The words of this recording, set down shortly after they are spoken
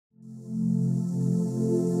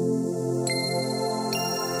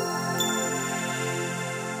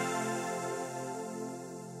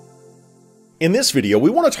In this video,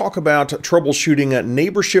 we want to talk about troubleshooting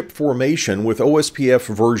neighborship formation with OSPF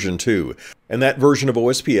version 2. And that version of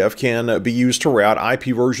OSPF can be used to route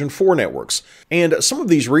IP version 4 networks. And some of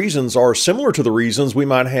these reasons are similar to the reasons we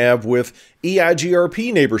might have with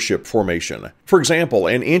EIGRP neighborship formation. For example,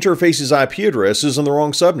 an interface's IP address is in the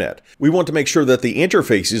wrong subnet. We want to make sure that the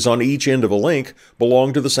interfaces on each end of a link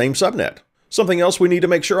belong to the same subnet. Something else we need to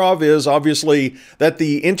make sure of is, obviously, that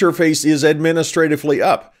the interface is administratively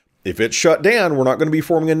up. If it's shut down, we're not going to be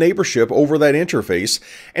forming a neighborship over that interface,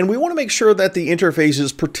 and we want to make sure that the interface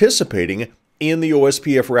is participating in the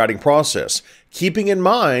OSPF routing process, keeping in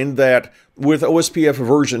mind that with OSPF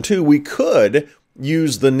version 2, we could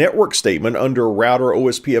use the network statement under router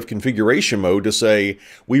OSPF configuration mode to say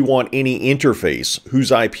we want any interface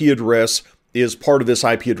whose IP address is part of this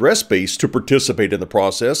IP address space to participate in the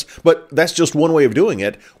process, but that's just one way of doing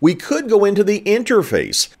it. We could go into the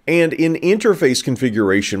interface, and in interface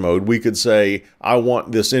configuration mode, we could say, I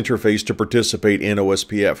want this interface to participate in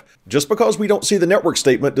OSPF. Just because we don't see the network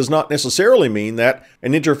statement does not necessarily mean that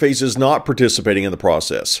an interface is not participating in the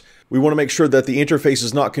process. We want to make sure that the interface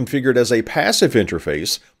is not configured as a passive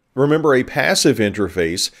interface. Remember, a passive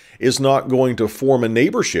interface is not going to form a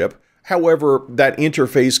neighborship. However, that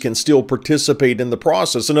interface can still participate in the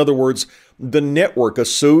process. In other words, the network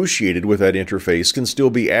associated with that interface can still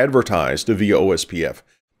be advertised via OSPF.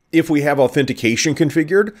 If we have authentication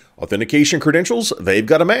configured, authentication credentials, they've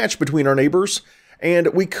got a match between our neighbors,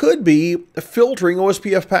 and we could be filtering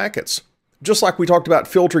OSPF packets. Just like we talked about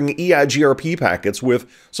filtering EIGRP packets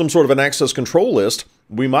with some sort of an access control list,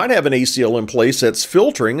 we might have an ACL in place that's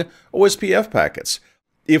filtering OSPF packets.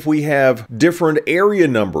 If we have different area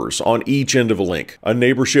numbers on each end of a link, a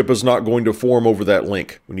neighborship is not going to form over that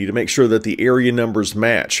link. We need to make sure that the area numbers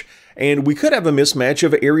match. And we could have a mismatch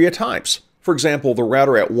of area types. For example, the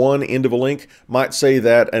router at one end of a link might say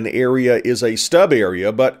that an area is a stub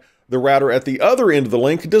area, but the router at the other end of the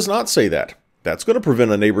link does not say that. That's going to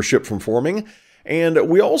prevent a neighborship from forming. And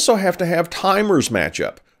we also have to have timers match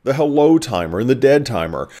up. The hello timer and the dead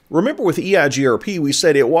timer. Remember with EIGRP, we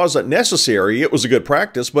said it wasn't necessary, it was a good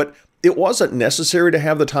practice, but it wasn't necessary to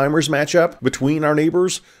have the timers match up between our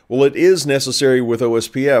neighbors. Well, it is necessary with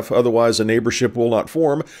OSPF, otherwise a neighborship will not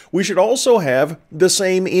form. We should also have the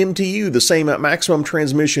same MTU, the same maximum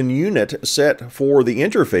transmission unit set for the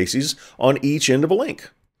interfaces on each end of a link.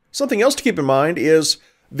 Something else to keep in mind is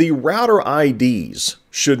the router IDs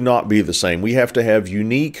should not be the same. We have to have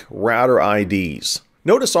unique router IDs.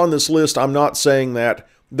 Notice on this list, I'm not saying that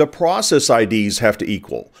the process IDs have to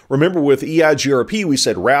equal. Remember with EIGRP, we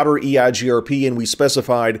said router EIGRP and we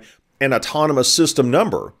specified an autonomous system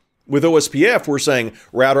number. With OSPF, we're saying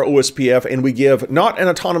router OSPF and we give not an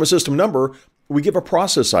autonomous system number, we give a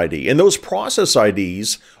process ID. And those process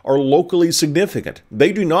IDs are locally significant.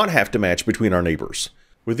 They do not have to match between our neighbors.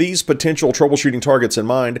 With these potential troubleshooting targets in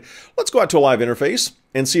mind, let's go out to a live interface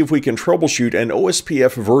and see if we can troubleshoot an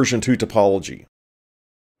OSPF version 2 topology.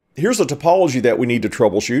 Here's the topology that we need to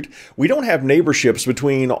troubleshoot. We don't have neighborships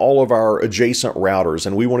between all of our adjacent routers,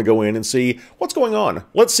 and we want to go in and see what's going on.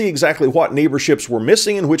 Let's see exactly what neighborships we're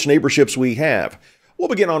missing and which neighborships we have. We'll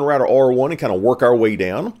begin on router R1 and kind of work our way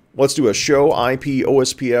down. Let's do a show IP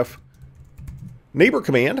OSPF neighbor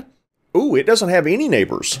command. Ooh, it doesn't have any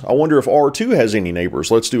neighbors. I wonder if R2 has any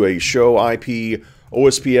neighbors. Let's do a show IP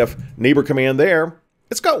OSPF neighbor command there.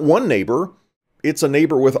 It's got one neighbor. It's a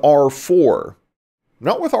neighbor with R4.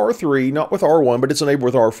 Not with R3, not with R1, but it's a neighbor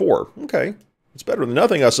with R4. Okay, it's better than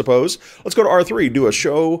nothing, I suppose. Let's go to R3, do a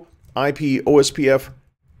show IP OSPF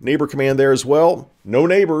neighbor command there as well. No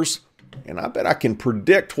neighbors, and I bet I can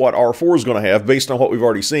predict what R4 is going to have based on what we've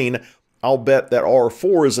already seen. I'll bet that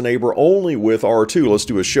R4 is a neighbor only with R2. Let's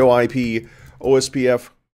do a show IP OSPF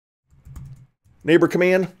neighbor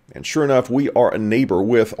command, and sure enough, we are a neighbor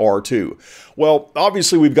with R2. Well,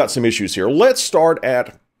 obviously, we've got some issues here. Let's start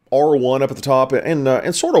at R1 up at the top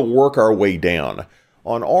and sort of work our way down.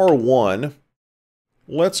 On R1,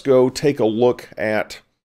 let's go take a look at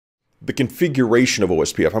the configuration of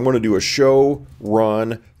OSPF. I'm going to do a show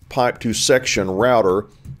run pipe to section router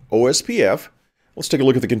OSPF. Let's take a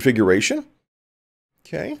look at the configuration.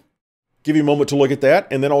 Okay. Give you a moment to look at that,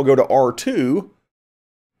 and then I'll go to R2,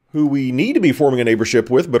 who we need to be forming a neighborship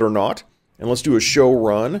with, but are not. And let's do a show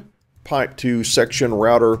run pipe to section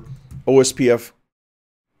router OSPF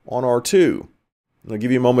on R2. I'll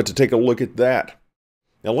give you a moment to take a look at that.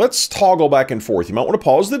 Now let's toggle back and forth. You might want to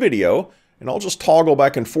pause the video, and I'll just toggle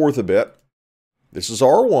back and forth a bit. This is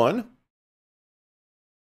R1.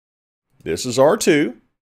 This is R2.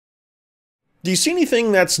 Do you see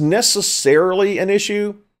anything that's necessarily an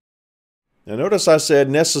issue? Now notice I said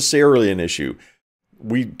necessarily an issue.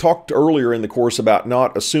 We talked earlier in the course about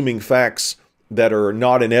not assuming facts that are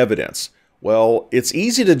not in evidence. Well, it's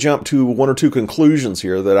easy to jump to one or two conclusions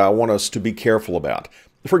here that I want us to be careful about.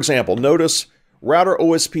 For example, notice router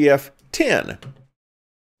OSPF10.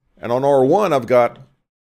 And on R1, I've got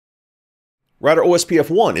router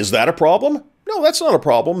OSPF1. Is that a problem? No, that's not a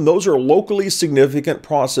problem. Those are locally significant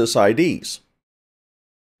process IDs.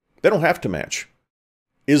 They don't have to match.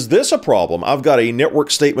 Is this a problem? I've got a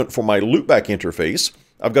network statement for my loopback interface.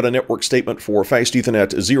 I've got a network statement for Fast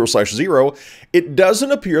Ethernet 0/0. It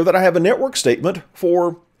doesn't appear that I have a network statement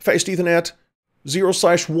for Fast Ethernet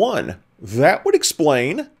 0/1. That would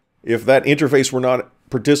explain, if that interface were not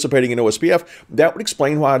participating in OSPF, that would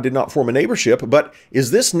explain why I did not form a neighborship. But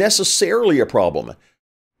is this necessarily a problem?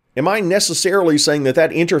 Am I necessarily saying that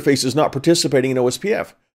that interface is not participating in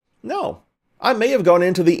OSPF? No. I may have gone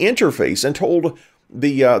into the interface and told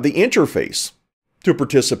the interface to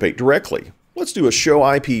participate directly. Let's do a show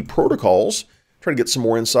IP protocols, try to get some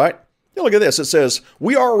more insight. Yeah, look at this. It says,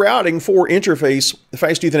 we are routing for interface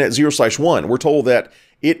Fast Ethernet 0/1. We're told that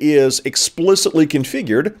it is explicitly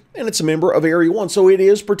configured, and it's a member of Area 1, so it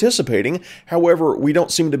is participating. However, we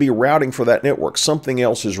don't seem to be routing for that network. Something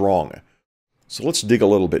else is wrong. So let's dig a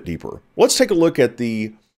little bit deeper. Let's take a look at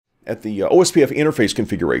the OSPF interface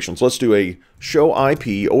configurations. Let's do a show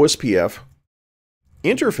IP OSPF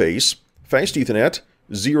interface Fast Ethernet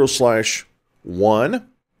 0/1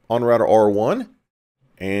 on router R1,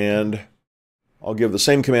 and I'll give the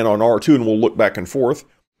same command on R2 and we'll look back and forth.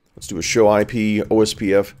 Let's do a show IP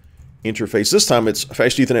OSPF interface. This time it's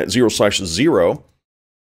Fast Ethernet 0/0,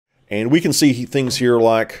 and we can see things here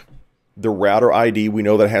like the router ID. We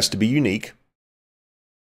know that has to be unique.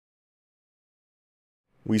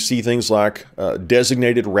 We see things like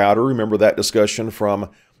designated router. Remember that discussion from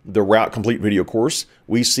the Route Complete video course.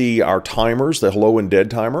 We see our timers, the hello and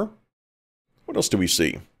dead timer. What else do we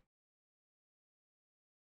see?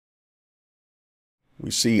 We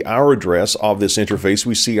see our address of this interface.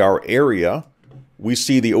 We see our area. We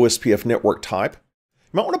see the OSPF network type.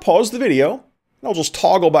 You might want to pause the video, and I'll just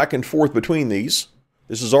toggle back and forth between these.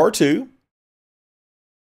 This is R2.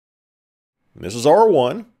 And this is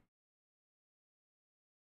R1.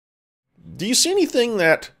 Do you see anything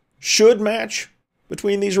that should match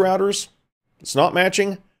between these routers? It's not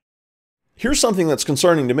matching. Here's something that's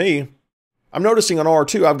concerning to me. I'm noticing on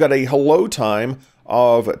R2 I've got a hello time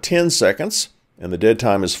of 10 seconds, and the dead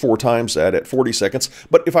time is 4 times that at 40 seconds.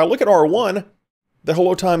 But if I look at R1, the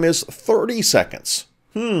hello time is 30 seconds.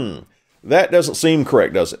 That doesn't seem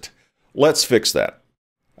correct, does it? Let's fix that.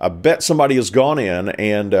 I bet somebody has gone in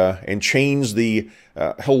and changed the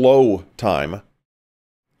hello time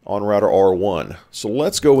on router R1. So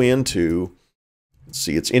let's go into, let's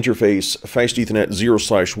see, it's interface Fast Ethernet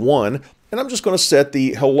 0/1, and I'm just going to set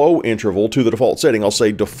the hello interval to the default setting. I'll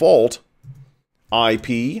say default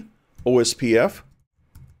IP OSPF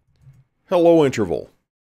hello interval.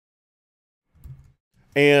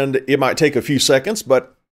 And it might take a few seconds,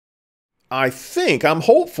 but I'm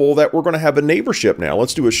hopeful that we're going to have a neighborship now.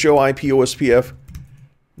 Let's do a show IP OSPF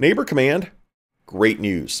neighbor command. Great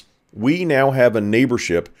news. We now have a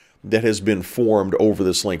neighborship that has been formed over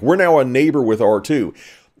this link. We're now a neighbor with R2.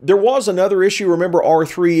 There was another issue. Remember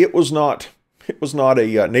R3, it was not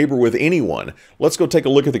a neighbor with anyone. Let's go take a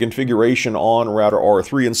look at the configuration on router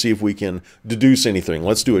R3 and see if we can deduce anything.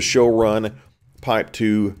 Let's do a show run pipe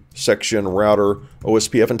to section router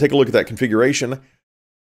OSPF and take a look at that configuration.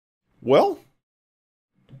 Well,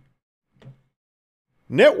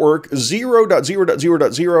 network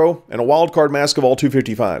 0.0.0.0 and a wildcard mask of all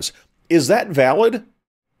 255s. Is that valid?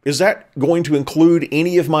 Is that going to include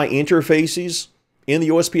any of my interfaces in the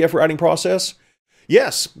OSPF routing process?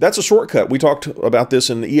 Yes, that's a shortcut. We talked about this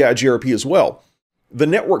in the EIGRP as well. The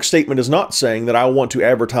network statement is not saying that I want to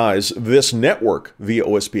advertise this network via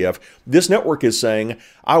OSPF. This network is saying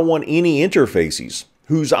I want any interfaces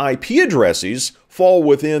whose IP addresses fall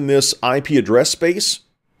within this IP address space,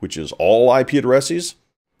 which is all IP addresses,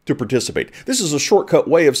 to participate. This is a shortcut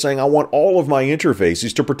way of saying I want all of my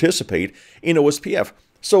interfaces to participate in OSPF.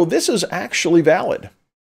 So this is actually valid.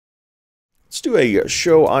 Let's do a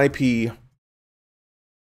show IP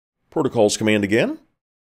protocols command again.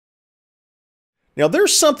 Now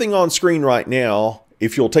there's something on screen right now,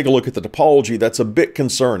 if you'll take a look at the topology, that's a bit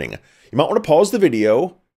concerning. You might want to pause the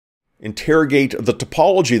video, interrogate the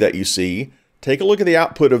topology that you see, take a look at the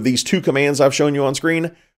output of these two commands I've shown you on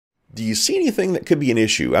screen. Do you see anything that could be an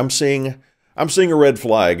issue? I'm seeing a red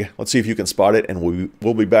flag. Let's see if you can spot it, and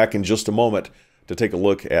we'll be back in just a moment to take a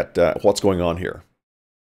look at what's going on here.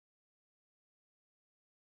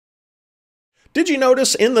 Did you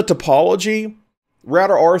notice in the topology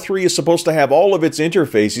Router R3 is supposed to have all of its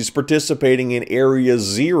interfaces participating in area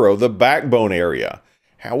 0, the backbone area.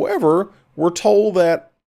 However, we're told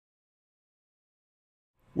that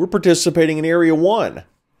we're participating in area 1.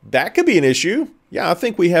 That could be an issue. Yeah, I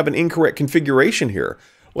think we have an incorrect configuration here.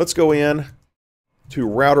 Let's go in to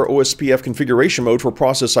router OSPF configuration mode for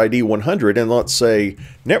process ID 100, and let's say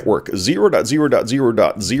network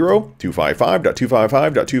 0.0.0.0,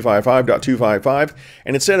 255.255.255.255,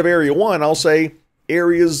 and instead of area 1, I'll say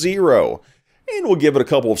area 0. And we'll give it a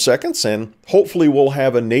couple of seconds, and hopefully we'll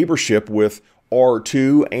have a neighborship with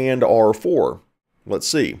R2 and R4. Let's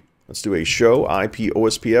see. Let's do a show IP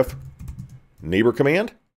OSPF neighbor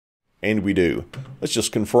command. And we do. Let's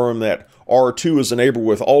just confirm that R2 is a neighbor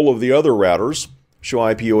with all of the other routers. Show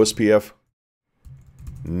IP OSPF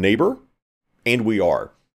neighbor. And we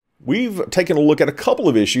are. We've taken a look at a couple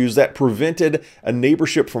of issues that prevented a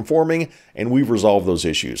neighborship from forming, and we've resolved those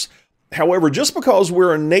issues. However, just because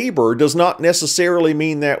we're a neighbor does not necessarily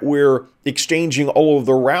mean that we're exchanging all of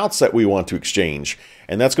the routes that we want to exchange.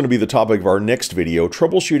 And that's going to be the topic of our next video,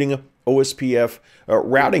 troubleshooting OSPF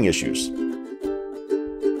routing issues.